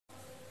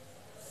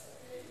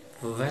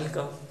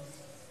Welcome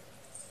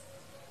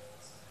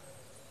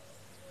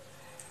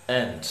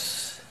and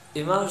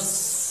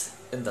immerse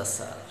in the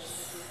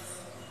self.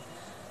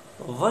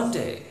 One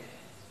day,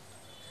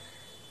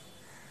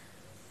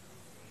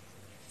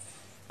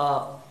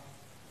 a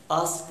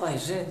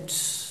aspirant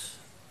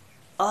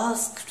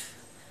asked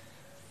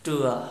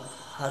to a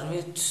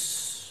hermit,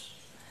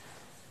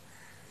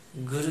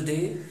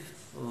 Gurudev,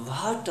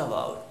 what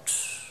about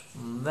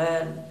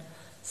man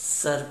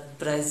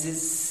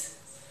surprises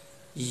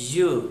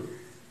you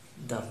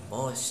the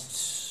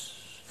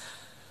most?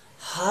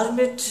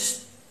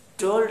 Hermit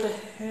told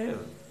him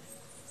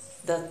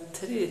the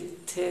three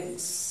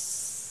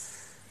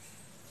things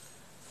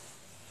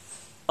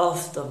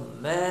of the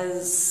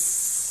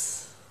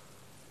man's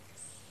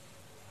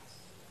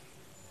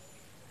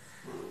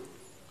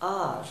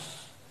are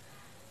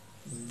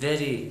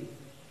very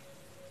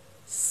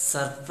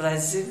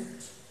surprising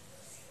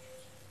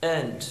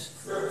and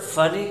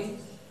funny,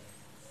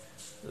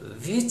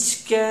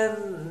 which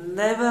can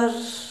never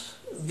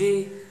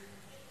be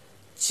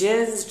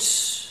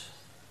changed,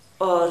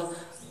 or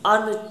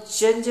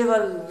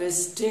unchangeable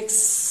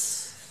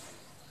mistakes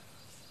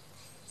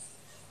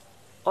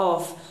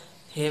of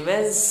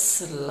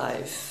human's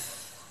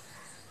life.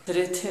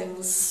 Three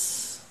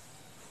things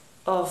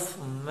of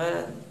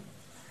man.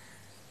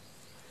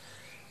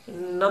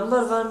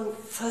 Number one,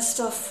 first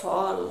of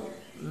all,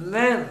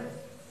 man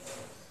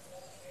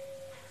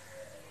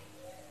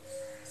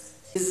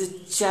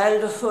is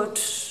childhood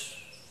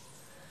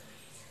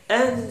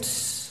and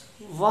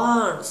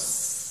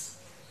wants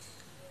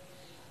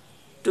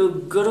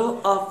to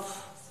grow up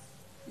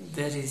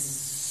very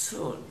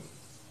soon.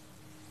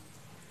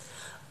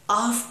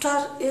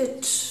 After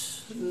it,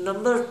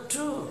 number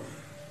two,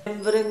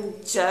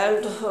 remembering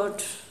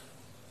childhood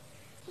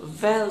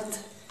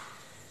wealth,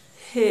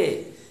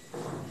 he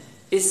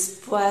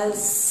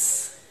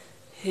spoils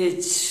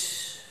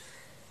his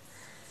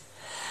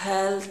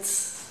health.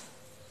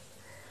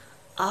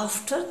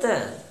 After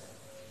that,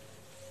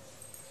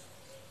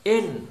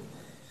 in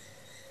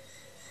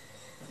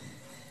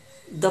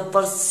the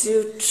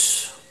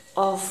pursuit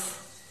of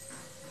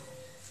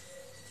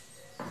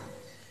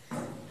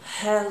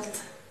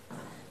health,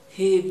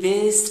 he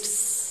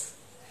wastes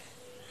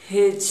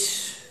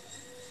his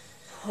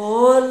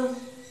whole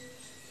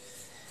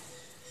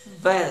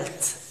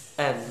wealth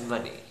and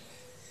money.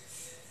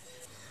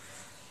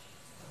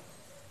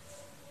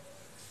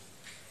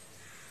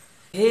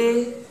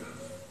 He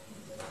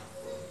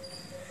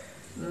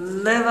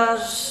never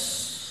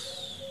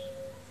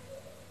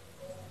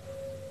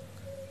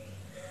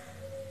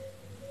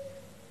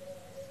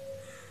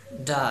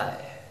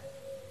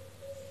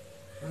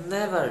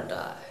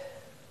die.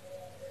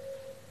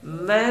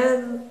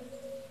 Man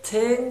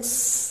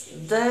thinks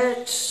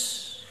that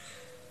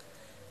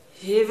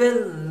he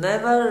will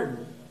never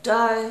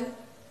die.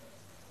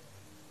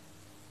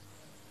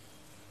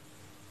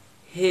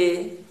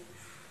 He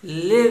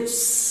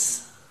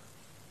lives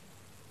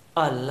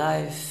a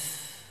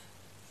life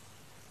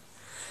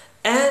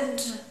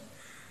and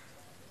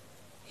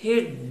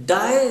he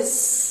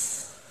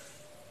dies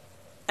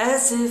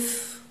as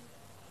if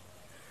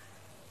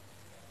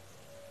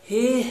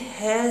he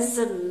has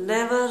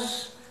never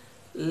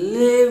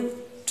lived.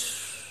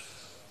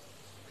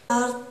 There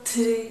are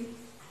three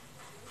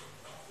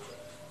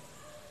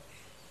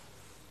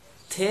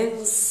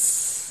things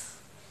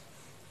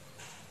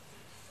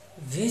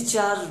which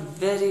are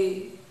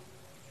very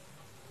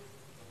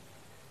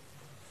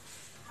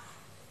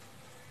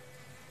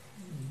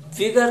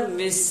bigger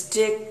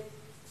mistakes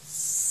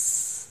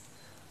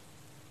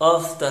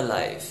of the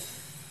life.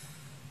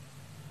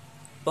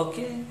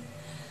 Okay?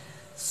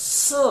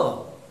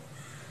 So,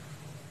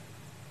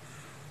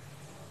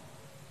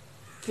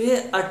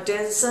 pay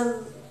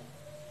attention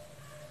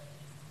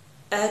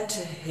at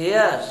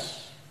here.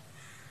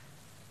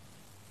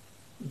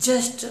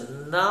 Just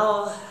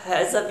now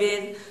has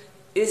been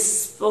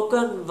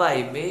spoken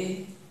by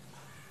me.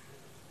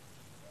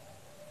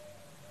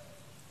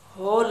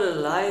 Whole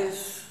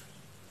life,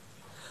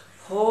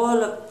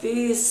 whole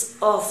peace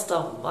of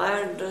the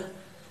mind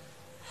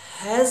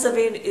has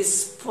been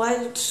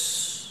spoiled,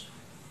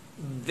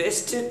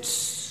 wasted.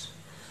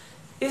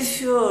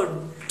 If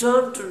you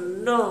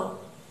don't know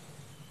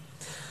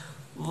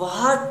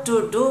what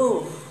to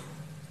do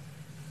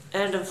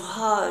and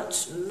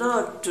what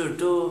not to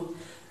do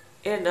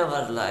in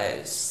our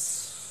lives.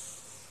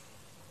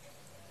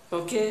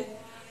 Okay?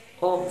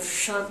 Om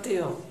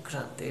Shanti Om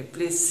Kranti.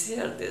 Please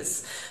share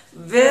this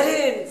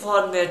very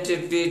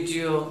informative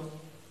video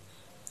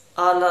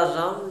all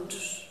around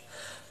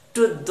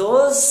to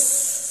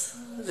those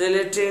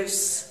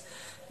relatives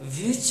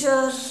which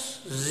are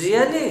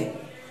really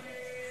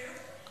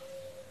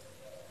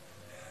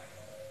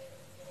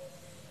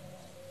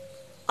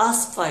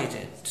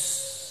aspirants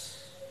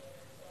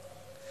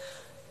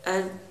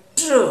and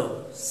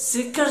true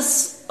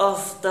seekers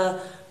of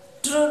the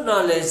true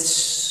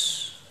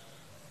knowledge.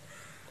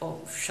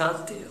 Om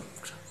Shanti Om.